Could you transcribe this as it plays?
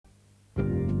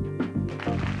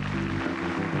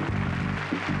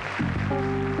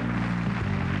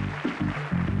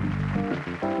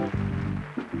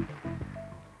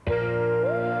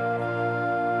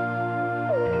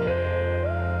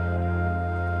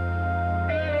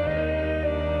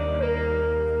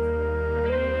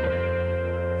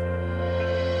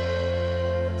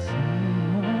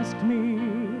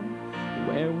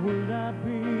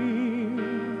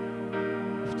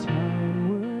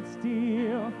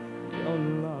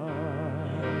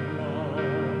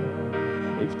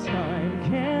if time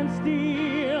can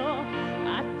steal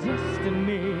our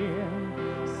destiny,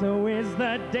 so is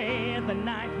the day, the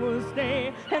night will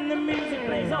stay, and the music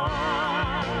plays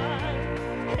on,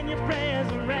 and your prayers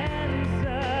are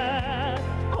answered.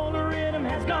 All the rhythm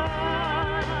has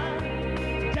gone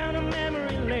down a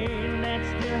memory lane that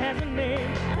still has a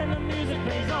name, and the music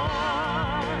plays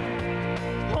on.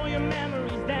 All your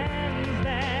memories dance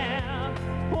there,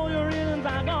 all your rhythms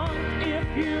are gone, if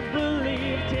you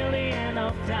believe till the end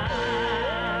of time.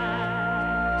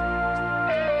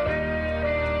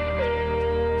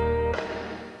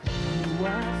 You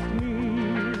ask me,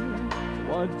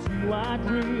 what do I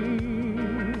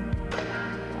dream?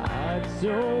 I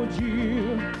told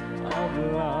you of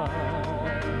love.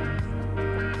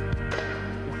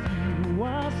 If you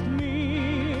ask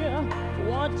me,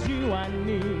 what do I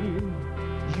need?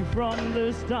 You from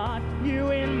the start, you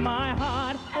in my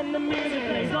heart, and the music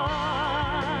plays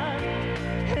on,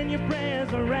 and your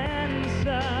prayers are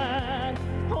answered.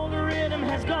 All the rhythm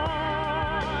has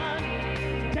gone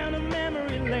down a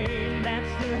memory lane that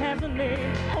still has a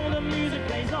name. All the music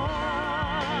plays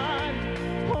on,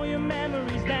 all your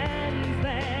memories dance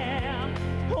there.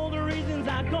 All the reasons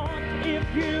are gone, if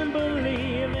you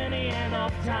believe in the end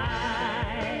of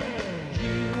time.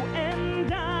 You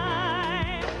and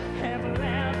I have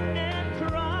laughed and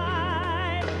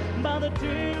cried, but the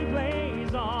tune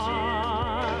plays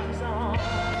on,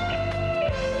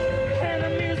 and the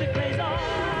music plays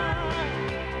on,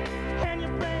 and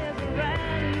your prayers are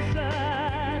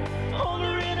answered. All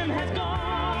the rhythm has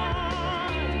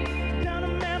gone down a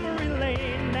memory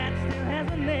lane that still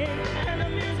has a name, and the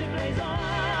music plays on.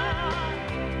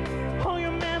 All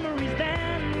your memories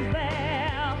dance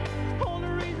there. All the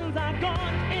reasons are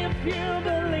gone, if you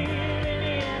believe in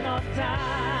the end of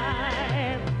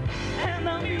time. And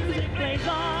the music plays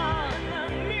on,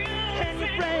 and your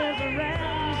prayers are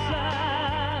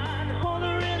answered. All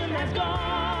the rhythm has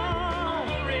gone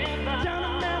down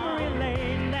a memory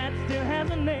lane that still has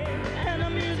a name, and the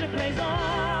music plays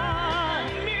on.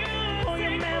 All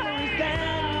your memories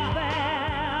dance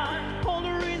there. All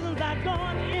the reasons are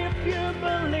gone, if you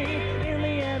believe in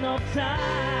the end of time.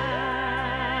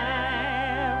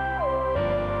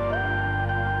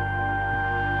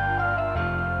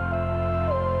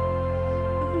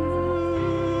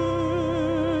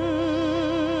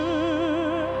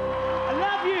 I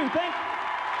love you. Thank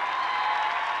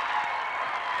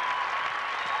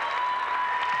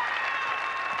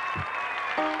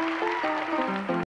you.